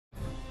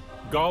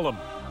Gollum.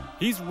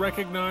 He's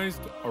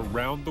recognized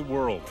around the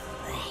world.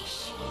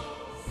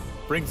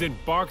 Brings in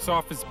box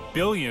office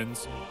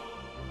billions,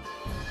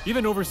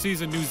 even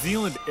oversees a New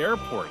Zealand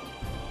airport.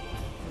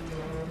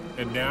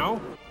 And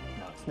now?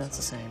 No, it's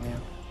the same, yeah.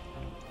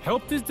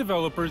 Helped his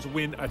developers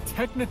win a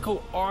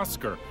technical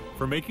Oscar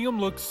for making him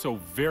look so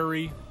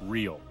very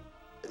real.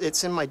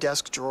 It's in my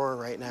desk drawer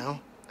right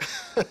now.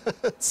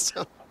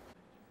 So.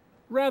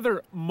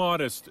 Rather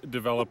modest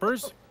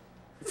developers.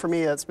 For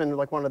me, that's been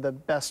like one of the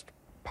best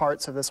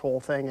parts of this whole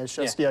thing is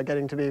just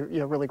getting to be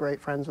really great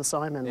friends with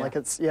Simon. Like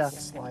it's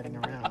sliding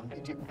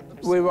around.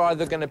 We were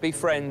either going to be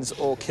friends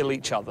or kill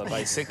each other,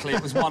 basically.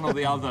 It was one or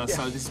the other,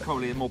 so this is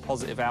probably a more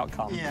positive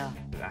outcome. Yeah.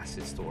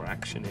 Assist or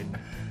action in.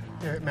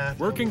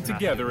 Working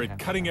together at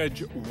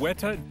cutting-edge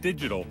Weta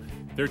Digital,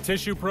 their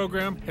tissue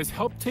program has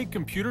helped take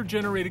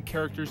computer-generated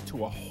characters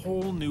to a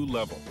whole new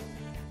level.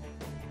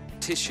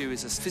 Tissue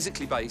is a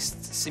physically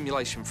based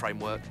simulation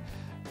framework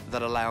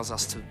that allows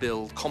us to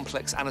build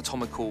complex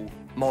anatomical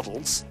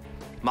models,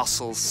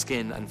 muscles,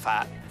 skin and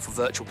fat, for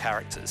virtual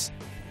characters.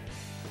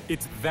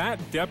 It's that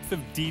depth of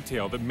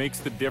detail that makes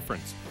the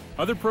difference.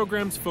 Other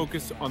programs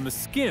focus on the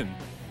skin,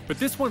 but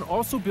this one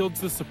also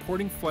builds the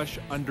supporting flesh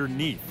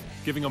underneath,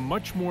 giving a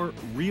much more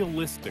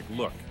realistic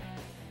look.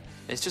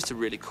 It's just a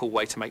really cool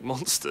way to make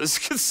monsters,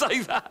 you could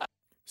say that.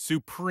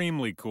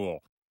 Supremely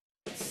cool.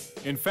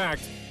 In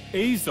fact,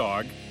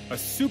 Azog, a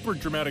super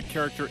dramatic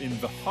character in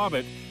The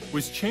Hobbit,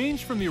 was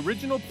changed from the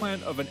original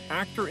plan of an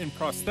actor in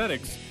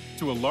prosthetics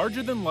to a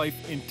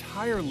larger-than-life,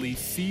 entirely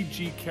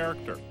CG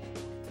character.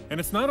 And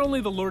it's not only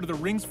the Lord of the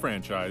Rings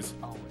franchise.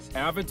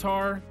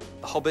 Avatar,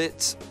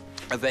 Hobbit,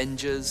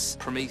 Avengers,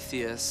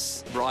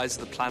 Prometheus, Rise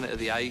of the Planet of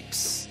the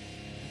Apes.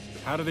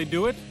 How do they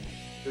do it?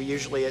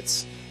 Usually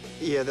it's,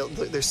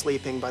 they're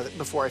sleeping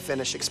before I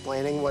finish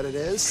explaining what it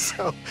is,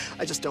 so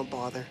I just don't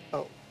bother.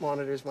 Oh,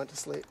 monitors went to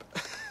sleep.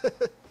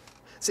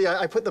 See,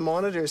 I put the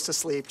monitors to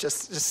sleep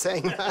just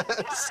saying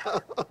that,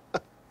 so.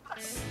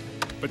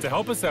 But to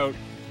help us out,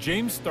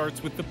 James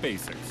starts with the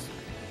basics.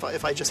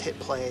 If I just hit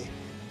play,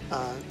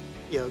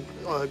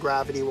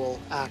 gravity will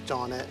act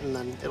on it and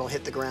then it'll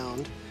hit the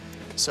ground.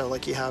 So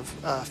like you have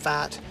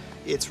fat,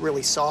 it's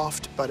really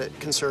soft, but it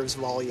conserves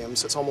volume,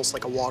 so it's almost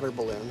like a water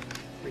balloon.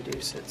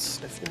 Reduce its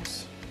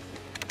stiffness.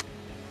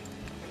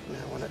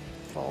 Now when it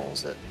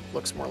falls, it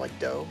looks more like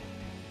dough.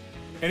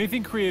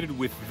 Anything created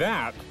with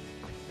that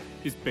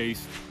is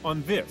based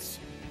on this.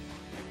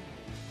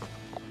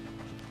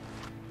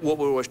 What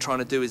we're always trying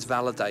to do is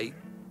validate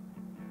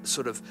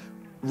sort of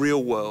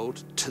real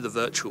world to the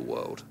virtual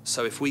world.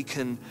 So if we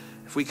can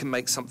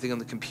make something on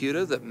the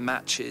computer that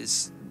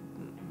matches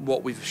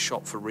what we've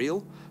shot for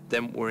real,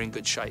 then we're in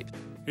good shape.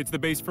 It's the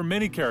base for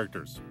many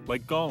characters,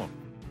 like Gollum.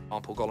 For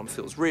example, Gollum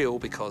feels real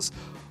because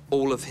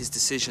all of his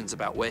decisions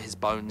about where his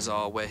bones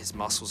are, where his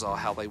muscles are,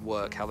 how they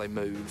work, how they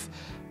move,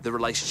 the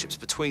relationships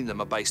between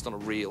them are based on a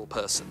real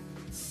person.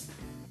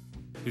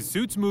 His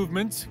suit's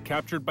movements,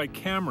 captured by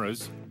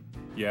cameras,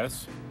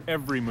 yes,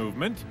 every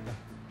movement.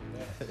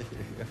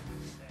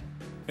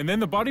 And then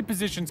the body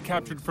positions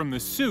captured from the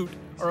suit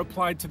are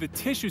applied to the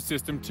tissue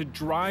system to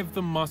drive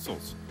the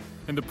muscles.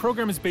 And the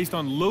program is based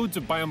on loads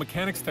of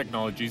biomechanics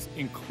technologies,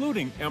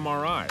 including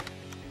MRI.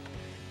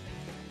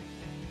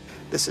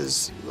 This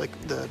is like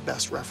the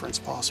best reference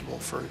possible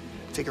for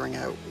figuring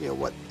out,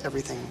 what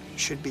everything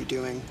should be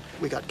doing.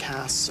 We got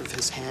casts of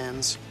his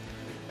hands,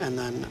 and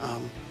then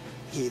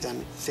he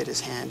then fit his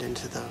hand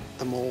into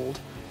the mold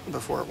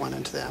before it went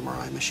into the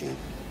MRI machine.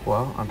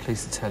 Well, I'm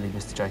pleased to tell you,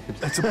 Mr. Jacobs,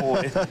 that's a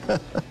boy.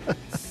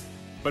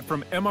 But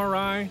from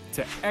MRI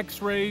to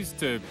X-rays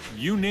to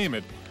you name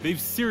it, they've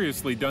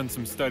seriously done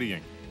some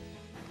studying.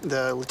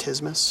 The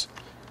latissimus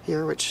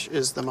here, which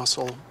is the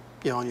muscle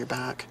on your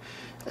back,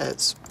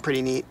 it's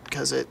pretty neat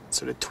because it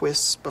sort of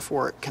twists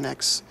before it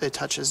connects, it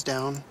touches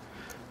down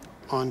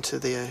onto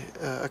the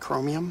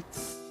acromion.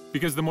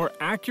 Because the more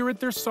accurate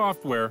their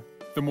software,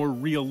 the more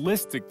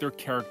realistic their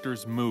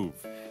characters move.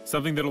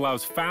 Something that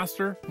allows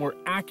faster, more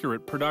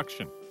accurate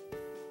production.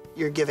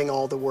 You're giving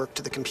all the work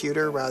to the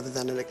computer rather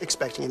than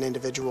expecting an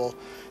individual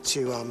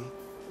to,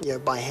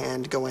 by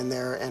hand go in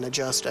there and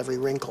adjust every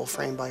wrinkle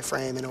frame by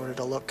frame in order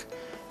to look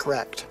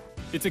correct.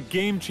 It's a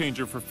game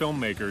changer for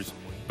filmmakers,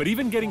 but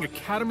even getting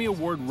Academy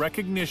Award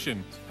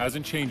recognition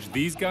hasn't changed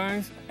these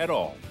guys at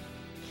all.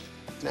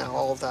 Now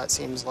all of that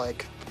seems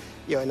like,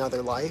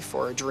 another life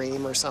or a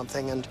dream or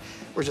something, and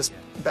we're just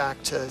back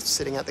to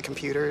sitting at the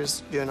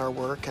computers doing our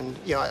work, and,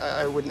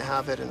 I wouldn't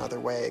have it another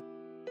way.